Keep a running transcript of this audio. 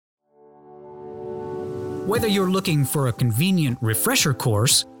Whether you're looking for a convenient refresher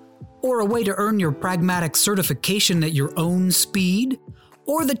course, or a way to earn your pragmatic certification at your own speed,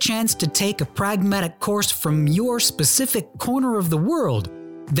 or the chance to take a pragmatic course from your specific corner of the world,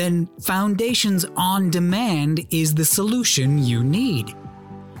 then Foundations on Demand is the solution you need.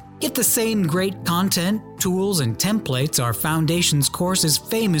 Get the same great content, tools, and templates our Foundations course is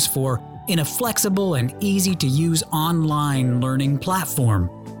famous for in a flexible and easy-to-use online learning platform.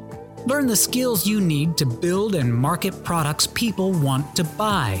 Learn the skills you need to build and market products people want to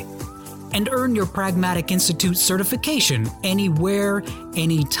buy. And earn your Pragmatic Institute certification anywhere,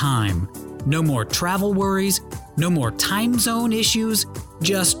 anytime. No more travel worries, no more time zone issues,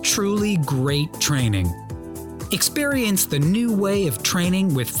 just truly great training. Experience the new way of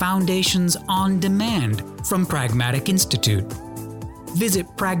training with Foundations on Demand from Pragmatic Institute. Visit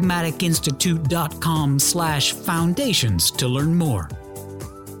pragmaticinstitute.com/foundations to learn more.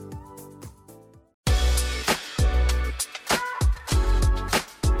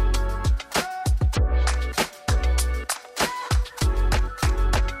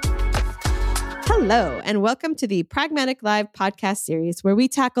 Hello, and welcome to the Pragmatic Live podcast series, where we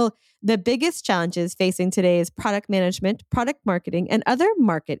tackle the biggest challenges facing today's product management, product marketing, and other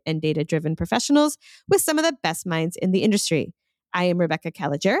market and data-driven professionals with some of the best minds in the industry. I am Rebecca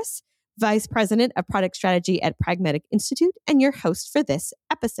Calageris, Vice President of Product Strategy at Pragmatic Institute, and your host for this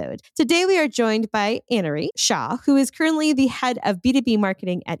episode. Today, we are joined by Aneri, Shah, who is currently the head of B2B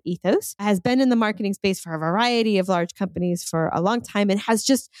marketing at Ethos, has been in the marketing space for a variety of large companies for a long time, and has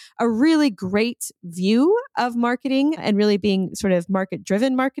just a really great view of marketing and really being sort of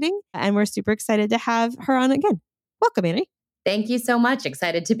market-driven marketing. And we're super excited to have her on again. Welcome, Aneri. Thank you so much.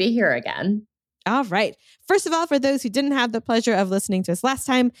 Excited to be here again. All right. First of all, for those who didn't have the pleasure of listening to us last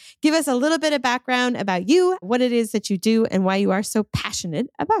time, give us a little bit of background about you, what it is that you do, and why you are so passionate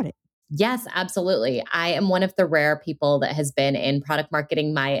about it. Yes, absolutely. I am one of the rare people that has been in product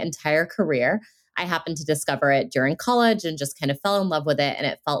marketing my entire career. I happened to discover it during college and just kind of fell in love with it. And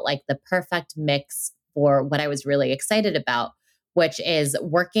it felt like the perfect mix for what I was really excited about, which is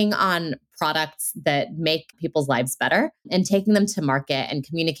working on products that make people's lives better and taking them to market and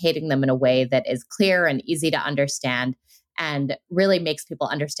communicating them in a way that is clear and easy to understand and really makes people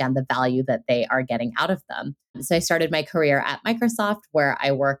understand the value that they are getting out of them. So I started my career at Microsoft, where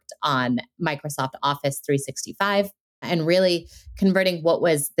I worked on Microsoft Office 365 and really converting what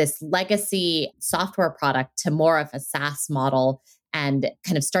was this legacy software product to more of a SaaS model and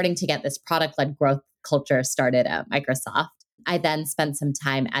kind of starting to get this product-led growth culture started at Microsoft. I then spent some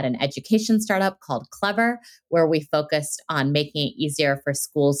time at an education startup called Clever, where we focused on making it easier for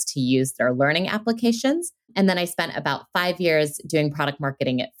schools to use their learning applications. And then I spent about 5 years doing product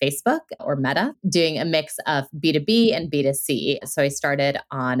marketing at Facebook or Meta, doing a mix of B2B and B2C. So I started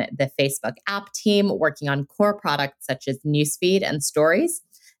on the Facebook app team, working on core products such as Newsfeed and Stories,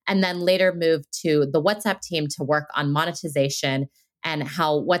 and then later moved to the WhatsApp team to work on monetization and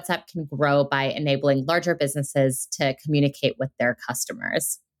how WhatsApp can grow by enabling larger businesses to communicate with their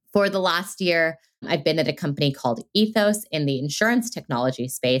customers. For the last year, I've been at a company called Ethos in the insurance technology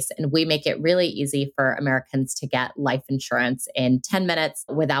space, and we make it really easy for Americans to get life insurance in 10 minutes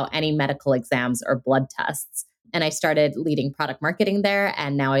without any medical exams or blood tests. And I started leading product marketing there,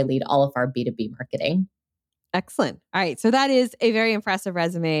 and now I lead all of our B2B marketing. Excellent. All right. So that is a very impressive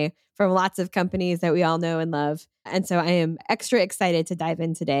resume from lots of companies that we all know and love. And so I am extra excited to dive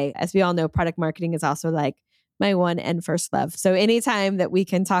in today. As we all know, product marketing is also like my one and first love. So anytime that we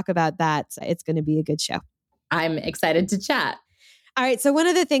can talk about that, it's going to be a good show. I'm excited to chat. All right. So one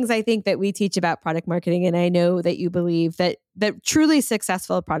of the things I think that we teach about product marketing, and I know that you believe that truly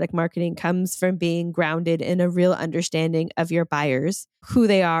successful product marketing comes from being grounded in a real understanding of your buyers, who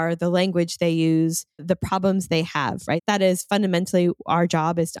they are, the language they use, the problems they have, right? That is fundamentally our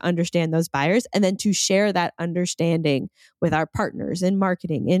job, is to understand those buyers and then to share that understanding with our partners in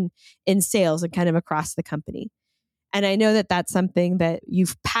marketing, in sales, and kind of across the company. And I know that that's something that you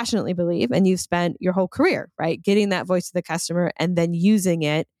passionately believe and you've spent your whole career, right? Getting that voice of the customer and then using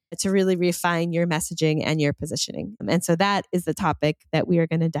it to really refine your messaging and your positioning. And so that is the topic that we are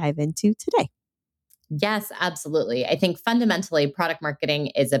going to dive into today. Yes, absolutely. I think fundamentally product marketing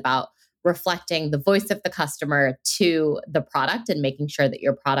is about reflecting the voice of the customer to the product and making sure that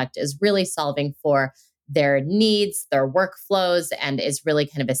your product is really solving for their needs, their workflows, and is really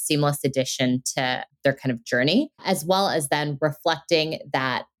kind of a seamless addition to their kind of journey, as well as then reflecting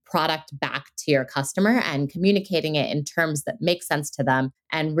that product back to your customer and communicating it in terms that make sense to them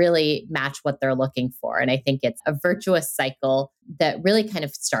and really match what they're looking for. And I think it's a virtuous cycle that really kind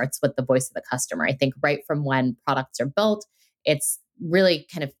of starts with the voice of the customer. I think right from when products are built, it's really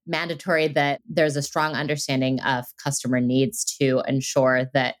kind of mandatory that there's a strong understanding of customer needs to ensure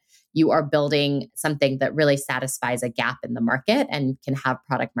that you are building something that really satisfies a gap in the market and can have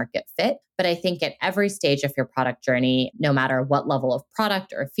product market fit. But I think at every stage of your product journey, no matter what level of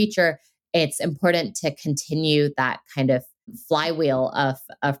product or feature, it's important to continue that kind of flywheel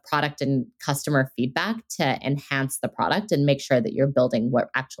of product and customer feedback to enhance the product and make sure that you're building what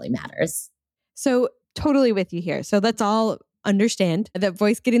actually matters. So totally with you here. So let's all understand that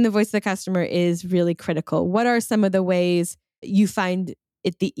getting the voice of the customer is really critical. What are some of the ways you find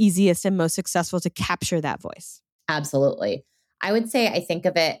it the easiest and most successful to capture that voice? Absolutely. I would say I think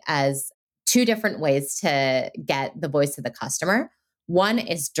of it as two different ways to get the voice of the customer. One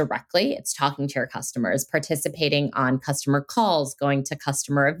is directly, it's talking to your customers, participating on customer calls, going to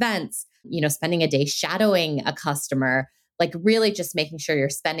customer events, spending a day shadowing a customer, like really just making sure you're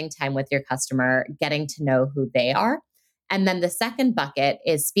spending time with your customer, getting to know who they are. And then the second bucket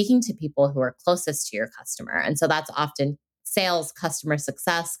is speaking to people who are closest to your customer. And so that's often sales, customer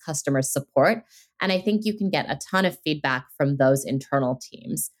success, customer support. And I think you can get a ton of feedback from those internal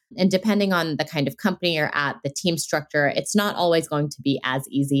teams. And depending on the kind of company you're at, the team structure, it's not always going to be as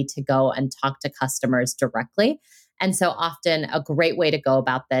easy to go and talk to customers directly. And so often a great way to go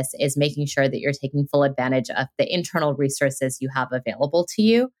about this is making sure that you're taking full advantage of the internal resources you have available to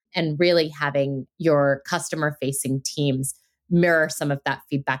you and really having your customer facing teams mirror some of that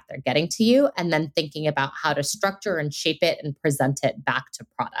feedback they're getting to you, and then thinking about how to structure and shape it and present it back to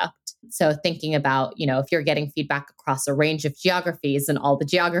product. So thinking about, if you're getting feedback across a range of geographies and all the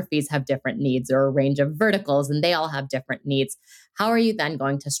geographies have different needs, or a range of verticals and they all have different needs, how are you then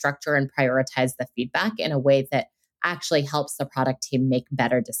going to structure and prioritize the feedback in a way that actually helps the product team make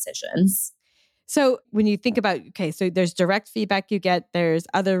better decisions? So when you think about, so there's direct feedback you get, there's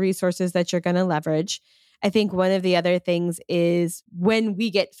other resources that you're going to leverage. I think one of the other things is when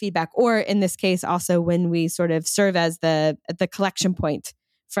we get feedback, or in this case, also when we sort of serve as the collection point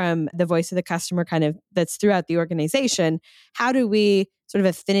from the voice of the customer kind of that's throughout the organization, how do we sort of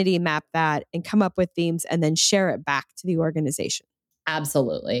affinity map that and come up with themes and then share it back to the organization?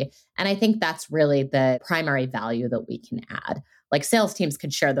 Absolutely. And I think that's really the primary value that we can add. Like sales teams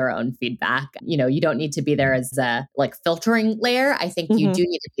could share their own feedback. You don't need to be there as a filtering layer. I think you do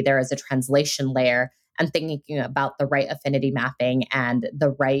need to be there as a translation layer and thinking about the right affinity mapping and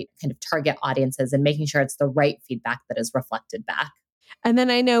the right kind of target audiences and making sure it's the right feedback that is reflected back. And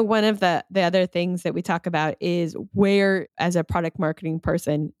then I know one of the other things that we talk about is where, as a product marketing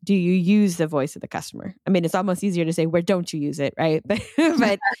person, do you use the voice of the customer? I mean, it's almost easier to say, where don't you use it, right?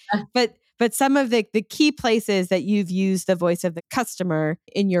 but some of the key places that you've used the voice of the customer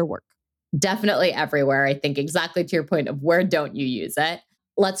in your work. Definitely everywhere. I think exactly to your point of where don't you use it.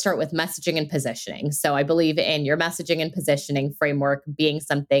 Let's start with messaging and positioning. So I believe in your messaging and positioning framework being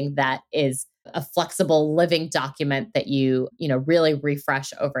something that is a flexible living document that you really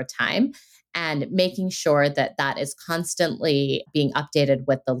refresh over time, and making sure that that is constantly being updated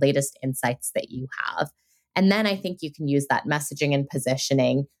with the latest insights that you have. And then I think you can use that messaging and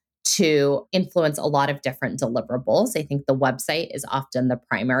positioning to influence a lot of different deliverables. I think the website is often the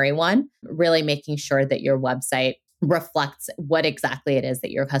primary one, really making sure that your website reflects what exactly it is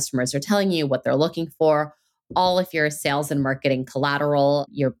that your customers are telling you, what they're looking for, all of your sales and marketing collateral,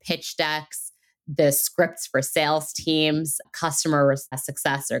 your pitch decks, the scripts for sales teams, customer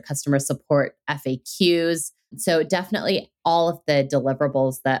success or customer support FAQs. So definitely all of the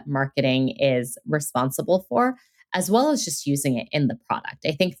deliverables that marketing is responsible for, as well as just using it in the product.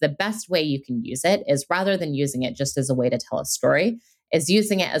 I think the best way you can use it is, rather than using it just as a way to tell a story, is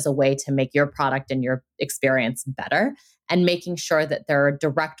using it as a way to make your product and your experience better, and making sure that there are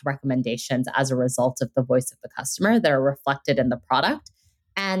direct recommendations as a result of the voice of the customer that are reflected in the product,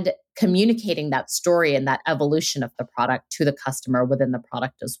 and communicating that story and that evolution of the product to the customer within the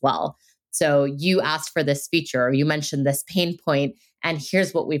product as well. So you asked for this feature, or you mentioned this pain point, and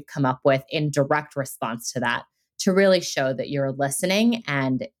here's what we've come up with in direct response to that, to really show that you're listening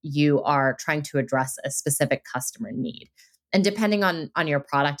and you are trying to address a specific customer need. And depending on your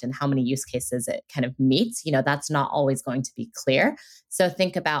product and how many use cases it kind of meets, that's not always going to be clear. So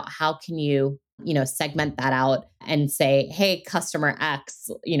think about how can you, segment that out and say, hey, customer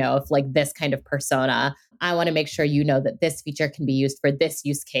X, if like this kind of persona, I want to make sure you know that this feature can be used for this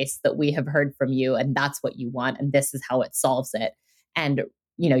use case that we have heard from you, and that's what you want, and this is how it solves it. And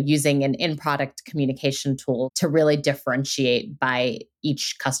using an in-product communication tool to really differentiate by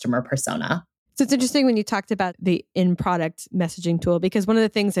each customer persona. So it's interesting when you talked about the in-product messaging tool, because one of the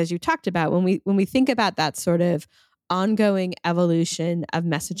things, as you talked about, when we think about that sort of ongoing evolution of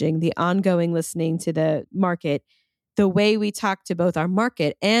messaging, the ongoing listening to the market, the way we talk to both our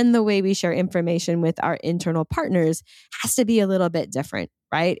market and the way we share information with our internal partners has to be a little bit different,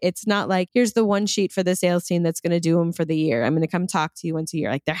 right? It's not like, here's the one sheet for the sales team that's going to do them for the year. I'm going to come talk to you once a year.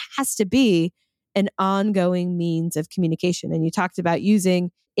 Like there has to be an ongoing means of communication. And you talked about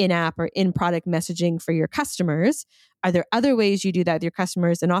using in-app or in-product messaging for your customers. Are there other ways you do that with your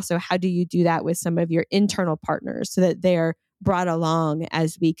customers? And also, how do you do that with some of your internal partners so that they're brought along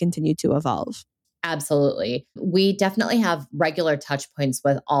as we continue to evolve? Absolutely. We definitely have regular touch points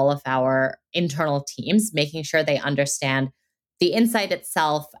with all of our internal teams, making sure they understand the insight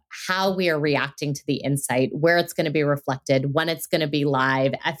itself, how we are reacting to the insight, where it's going to be reflected, when it's going to be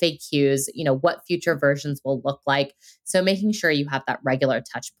live, FAQs, what future versions will look like. So making sure you have that regular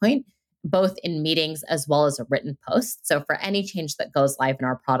touch point, both in meetings as well as a written post. So for any change that goes live in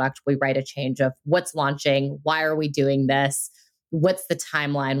our product, we write a change of what's launching, why are we doing this? What's the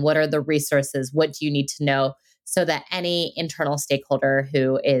timeline? What are the resources? What do you need to know? So that any internal stakeholder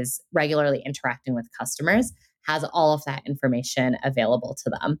who is regularly interacting with customers has all of that information available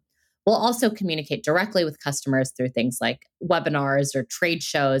to them. We'll also communicate directly with customers through things like webinars or trade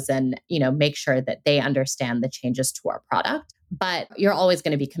shows and, make sure that they understand the changes to our product. But you're always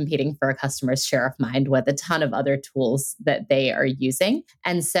going to be competing for a customer's share of mind with a ton of other tools that they are using.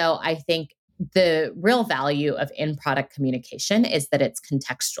 And so I think the real value of in-product communication is that it's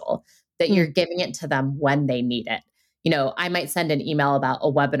contextual, that you're giving it to them when they need it. I might send an email about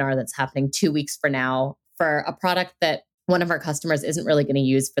a webinar that's happening 2 weeks from now for a product that one of our customers isn't really going to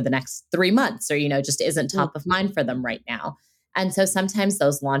use for the next 3 months or, just isn't top of mind for them right now. And so sometimes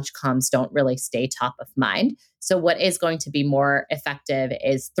those launch comms don't really stay top of mind. So what is going to be more effective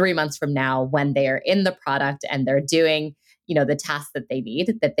is 3 months from now when they are in the product and they're doing the tasks that they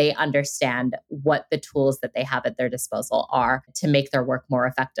need, that they understand what the tools that they have at their disposal are to make their work more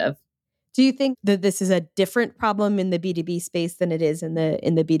effective. Do you think that this is a different problem in the B2B space than it is in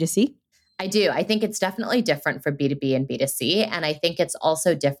the B2C? I do. I think it's definitely different for B2B and B2C. And I think it's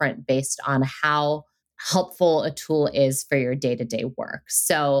also different based on how helpful a tool is for your day-to-day work.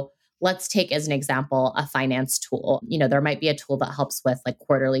 So let's take as an example a finance tool. There might be a tool that helps with like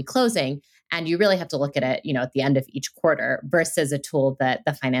quarterly closing, and you really have to look at it, at the end of each quarter versus a tool that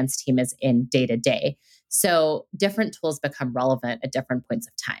the finance team is in day to day. So different tools become relevant at different points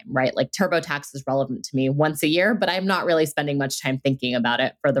of time, right? Like TurboTax is relevant to me once a year, but I'm not really spending much time thinking about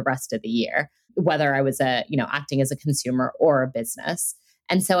it for the rest of the year, whether I was acting as a consumer or a business.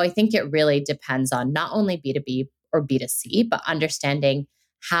 And so I think it really depends on not only B2B or B2C, but understanding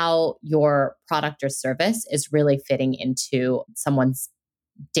how your product or service is really fitting into someone's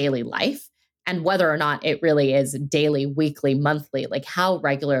daily life and whether or not it really is daily, weekly, monthly, like how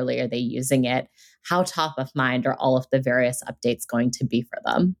regularly are they using it? How top of mind are all of the various updates going to be for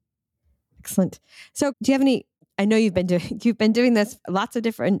them? Excellent. So do you have any, I know you've been doing this lots of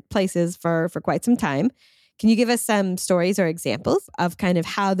different places for quite some time. Can you give us some stories or examples of kind of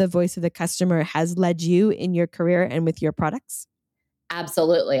how the voice of the customer has led you in your career and with your products?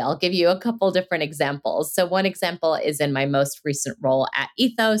 Absolutely. I'll give you a couple different examples. So one example is in my most recent role at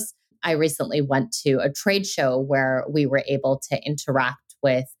Ethos. I recently went to a trade show where we were able to interact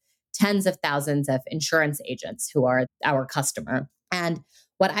with tens of thousands of insurance agents who are our customer. And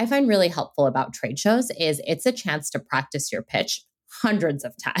what I find really helpful about trade shows is it's a chance to practice your pitch hundreds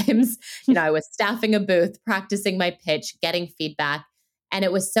of times. I was staffing a booth, practicing my pitch, getting feedback. And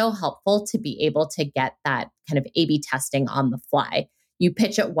it was so helpful to be able to get that kind of A/B testing on the fly. You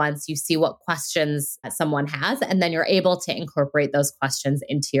pitch it once, you see what questions someone has, and then you're able to incorporate those questions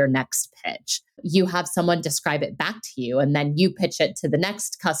into your next pitch. You have someone describe it back to you, and then you pitch it to the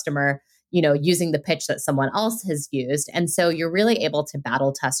next customer, using the pitch that someone else has used. And so you're really able to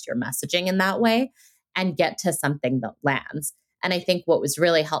battle test your messaging in that way and get to something that lands. And I think what was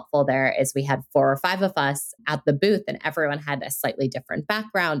really helpful there is we had 4 or 5 of us at the booth, and everyone had a slightly different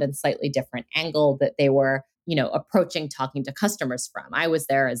background and slightly different angle that they were approaching talking to customers from. I was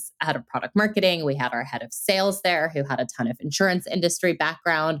there as head of product marketing. We had our head of sales there who had a ton of insurance industry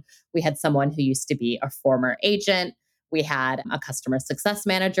background. We had someone who used to be a former agent. We had a customer success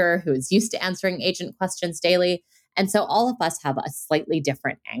manager who is used to answering agent questions daily. And so all of us have a slightly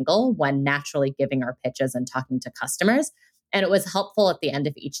different angle when naturally giving our pitches and talking to customers. And it was helpful at the end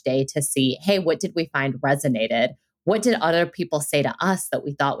of each day to see, hey, what did we find resonated? What did other people say to us that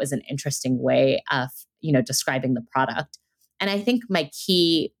we thought was an interesting way of, describing the product? And I think my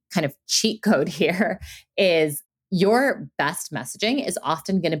key kind of cheat code here is your best messaging is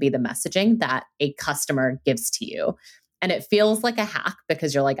often going to be the messaging that a customer gives to you. And it feels like a hack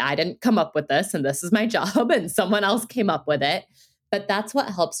because you're like, I didn't come up with this and this is my job and someone else came up with it. But that's what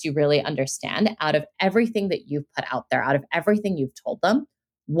helps you really understand out of everything that you've put out there, out of everything you've told them,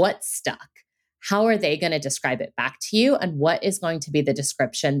 what stuck. How are they going to describe it back to you? And what is going to be the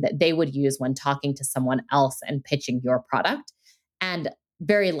description that they would use when talking to someone else and pitching your product? And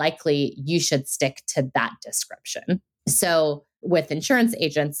very likely you should stick to that description. So with insurance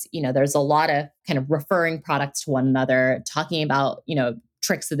agents, there's a lot of kind of referring products to one another, talking about,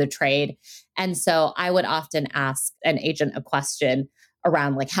 tricks of the trade. And so I would often ask an agent a question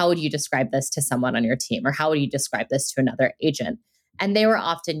around like, how would you describe this to someone on your team? Or how would you describe this to another agent? And they were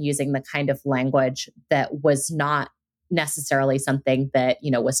often using the kind of language that was not necessarily something that,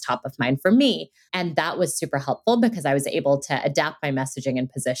 was top of mind for me. And that was super helpful because I was able to adapt my messaging and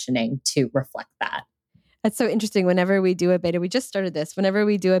positioning to reflect that. That's so interesting. Whenever we do a beta, we just started this. Whenever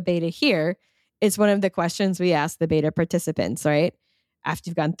we do a beta here, it's one of the questions we ask the beta participants, right?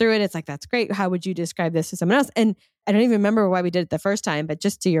 After you've gone through it, it's like, that's great. How would you describe this to someone else? And I don't even remember why we did it the first time, but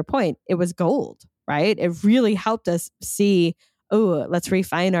just to your point, it was gold, right? It really helped us see, oh, let's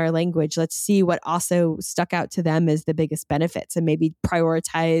refine our language. Let's see what also stuck out to them as the biggest benefits and maybe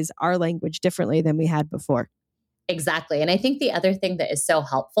prioritize our language differently than we had before. Exactly. And I think the other thing that is so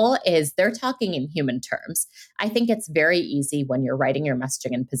helpful is they're talking in human terms. I think it's very easy when you're writing your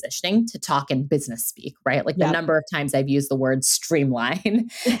messaging and positioning to talk in business speak, right? Like the number of times I've used the word streamline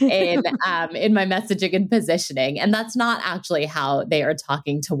in my messaging and positioning, and that's not actually how they are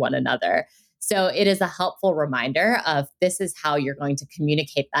talking to one another. So it is a helpful reminder of this is how you're going to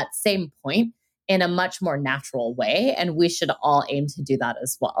communicate that same point in a much more natural way. And we should all aim to do that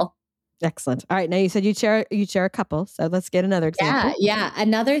as well. Excellent. All right. Now you said you share a couple. So let's get another example. Yeah.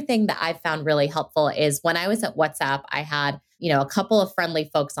 Another thing that I found really helpful is when I was at WhatsApp, I had, a couple of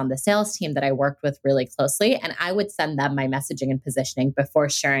friendly folks on the sales team that I worked with really closely. And I would send them my messaging and positioning before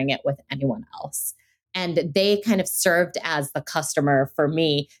sharing it with anyone else. And they kind of served as the customer for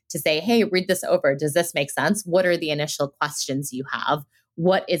me to say, hey, read this over. Does this make sense? What are the initial questions you have?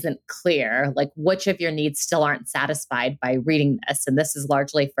 What isn't clear? Like which of your needs still aren't satisfied by reading this? And this is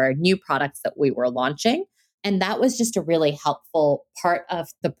largely for new products that we were launching. And that was just a really helpful part of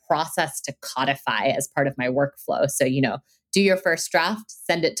the process to codify as part of my workflow. So, do your first draft,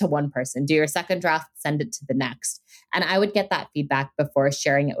 send it to one person. Do your second draft, send it to the next. And I would get that feedback before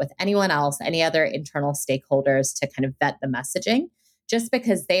sharing it with anyone else, any other internal stakeholders to kind of vet the messaging, just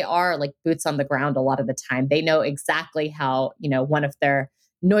because they are like boots on the ground a lot of the time. They know exactly how, one of their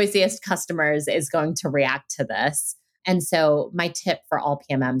noisiest customers is going to react to this. And so my tip for all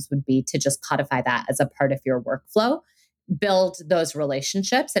PMMs would be to just codify that as a part of your workflow, build those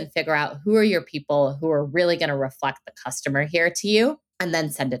relationships and figure out who are your people who are really going to reflect the customer here to you, and then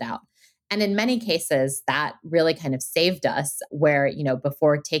send it out. And in many cases, that really kind of saved us where,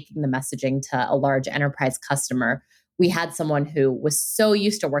 before taking the messaging to a large enterprise customer, we had someone who was so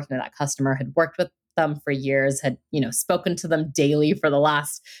used to working with that customer, had worked with them for years, had, spoken to them daily for the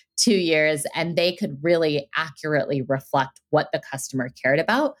last 2 years, and they could really accurately reflect what the customer cared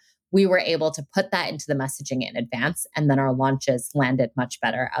about. We were able to put that into the messaging in advance, and then our launches landed much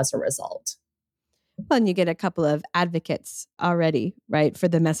better as a result. Well, and you get a couple of advocates already, right, for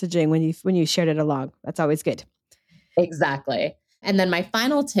the messaging when you shared it along. That's always good. Exactly. And then my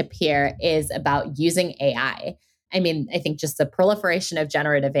final tip here is about using AI. I mean, I think just the proliferation of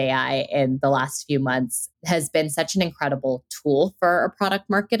generative AI in the last few months has been such an incredible tool for a product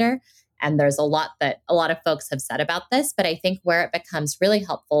marketer. And there's a lot that a lot of folks have said about this, but I think where it becomes really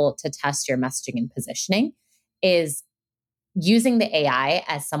helpful to test your messaging and positioning is using the AI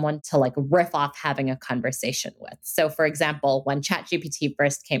as someone to like riff off having a conversation with. So for example, when ChatGPT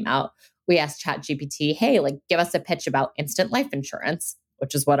first came out, we asked ChatGPT, hey, like give us a pitch about instant life insurance,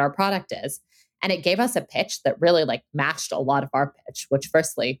 which is what our product is. And it gave us a pitch that really like matched a lot of our pitch, which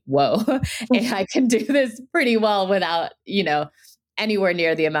firstly, whoa, AI can do this pretty well without, anywhere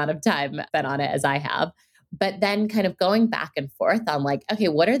near the amount of time spent on it as I have. But then kind of going back and forth on like, okay,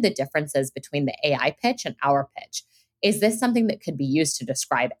 what are the differences between the AI pitch and our pitch? Is this something that could be used to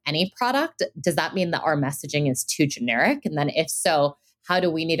describe any product? Does that mean that our messaging is too generic? And then if so, how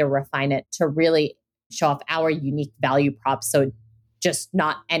do we need to refine it to really show off our unique value prop? So just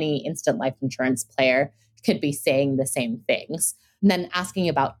not any instant life insurance player could be saying the same things. And then asking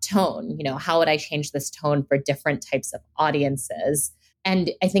about tone, how would I change this tone for different types of audiences? And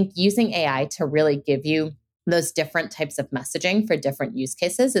I think using AI to really give you those different types of messaging for different use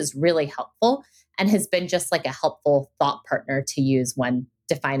cases is really helpful and has been just like a helpful thought partner to use when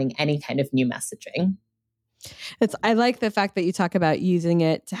defining any kind of new messaging. I like the fact that you talk about using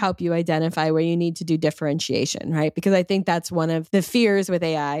it to help you identify where you need to do differentiation, right? Because I think that's one of the fears with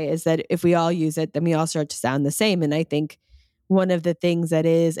AI is that if we all use it, then we all start to sound the same. And I think one of the things that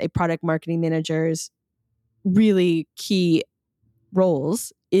is a product marketing manager's really key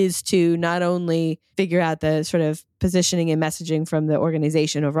roles is to not only figure out the sort of positioning and messaging from the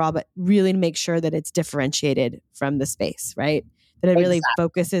organization overall, but really make sure that it's differentiated from the space, right? That it really Exactly.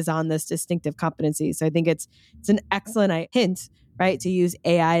 focuses on this distinctive competency. So I think it's an excellent hint, right, to use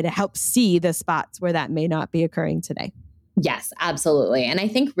AI to help see the spots where that may not be occurring today. Yes, absolutely. And I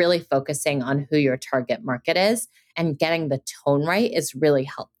think really focusing on who your target market is and getting the tone right is really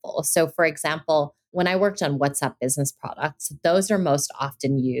helpful. So, for example, when I worked on WhatsApp business products, those are most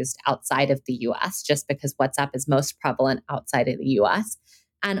often used outside of the US just because WhatsApp is most prevalent outside of the US.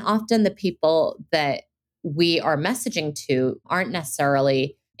 And often the people that we are messaging to aren't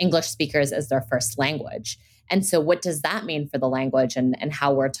necessarily English speakers as their first language. And so, what does that mean for the language and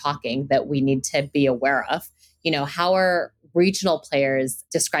how we're talking that we need to be aware of? How are regional players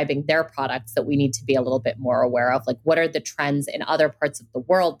describing their products that we need to be a little bit more aware of? Like, what are the trends in other parts of the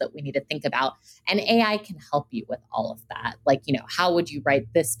world that we need to think about? And AI can help you with all of that. Like, how would you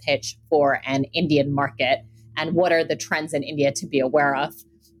write this pitch for an Indian market? And what are the trends in India to be aware of,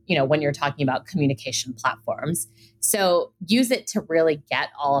 when you're talking about communication platforms? So use it to really get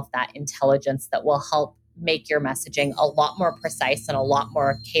all of that intelligence that will help make your messaging a lot more precise and a lot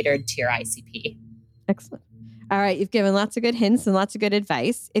more catered to your ICP. Excellent. All right, you've given lots of good hints and lots of good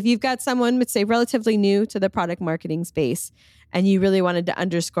advice. If you've got someone, let's say, relatively new to the product marketing space, and you really wanted to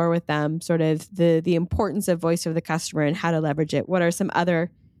underscore with them sort of the importance of voice of the customer and how to leverage it, what are some other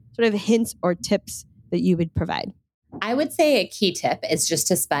sort of hints or tips that you would provide? I would say a key tip is just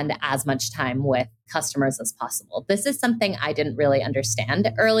to spend as much time with customers as possible. This is something I didn't really understand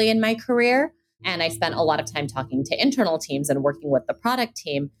early in my career. And I spent a lot of time talking to internal teams and working with the product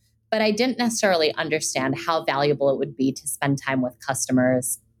team, but I didn't necessarily understand how valuable it would be to spend time with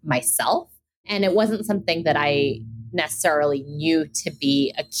customers myself. And it wasn't something that I necessarily knew to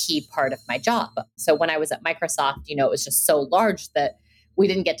be a key part of my job. So when I was at Microsoft, it was just so large that we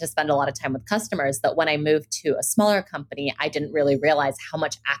didn't get to spend a lot of time with customers, that when I moved to a smaller company, I didn't really realize how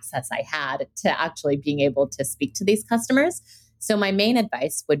much access I had to actually being able to speak to these customers. So my main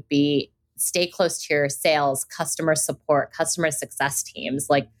advice would be stay close to your sales, customer support, customer success teams.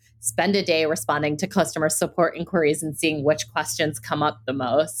 Like, spend a day responding to customer support inquiries and seeing which questions come up the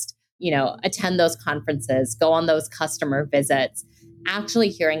most. Attend those conferences, go on those customer visits. Actually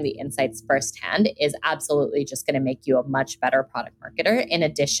hearing the insights firsthand is absolutely just going to make you a much better product marketer. In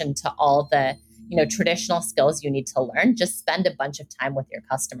addition to all the, traditional skills you need to learn, just spend a bunch of time with your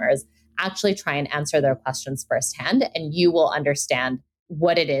customers. Actually try and answer their questions firsthand, and you will understand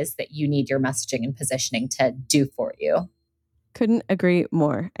what it is that you need your messaging and positioning to do for you. Couldn't agree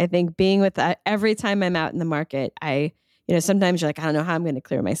more. I think being with that every time I'm out in the market, sometimes you're like, I don't know how I'm going to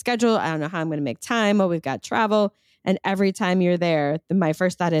clear my schedule. I don't know how I'm going to make time. Oh, we've got travel. And every time you're there, my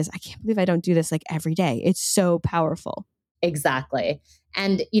first thought is, I can't believe I don't do this like every day. It's so powerful. Exactly.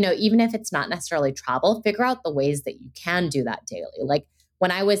 And, even if it's not necessarily travel, figure out the ways that you can do that daily. Like,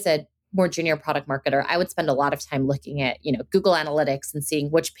 when I was a more junior product marketer, I would spend a lot of time looking at, Google Analytics and seeing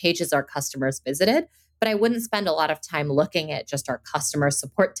which pages our customers visited. But I wouldn't spend a lot of time looking at just our customer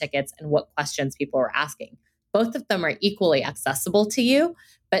support tickets and what questions people were asking. Both of them are equally accessible to you,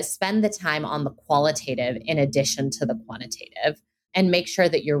 but spend the time on the qualitative in addition to the quantitative, and make sure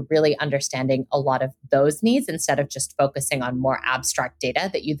that you're really understanding a lot of those needs instead of just focusing on more abstract data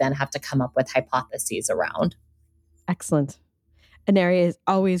that you then have to come up with hypotheses around. Excellent. Aneri, is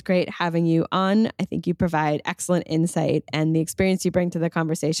always great having you on. I think you provide excellent insight, and the experience you bring to the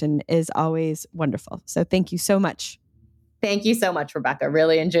conversation is always wonderful. So thank you so much. Thank you so much, Rebecca.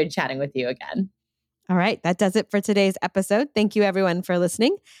 Really enjoyed chatting with you again. All right, that does it for today's episode. Thank you, everyone, for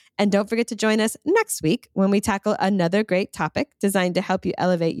listening. And don't forget to join us next week when we tackle another great topic designed to help you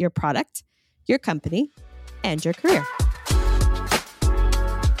elevate your product, your company, and your career.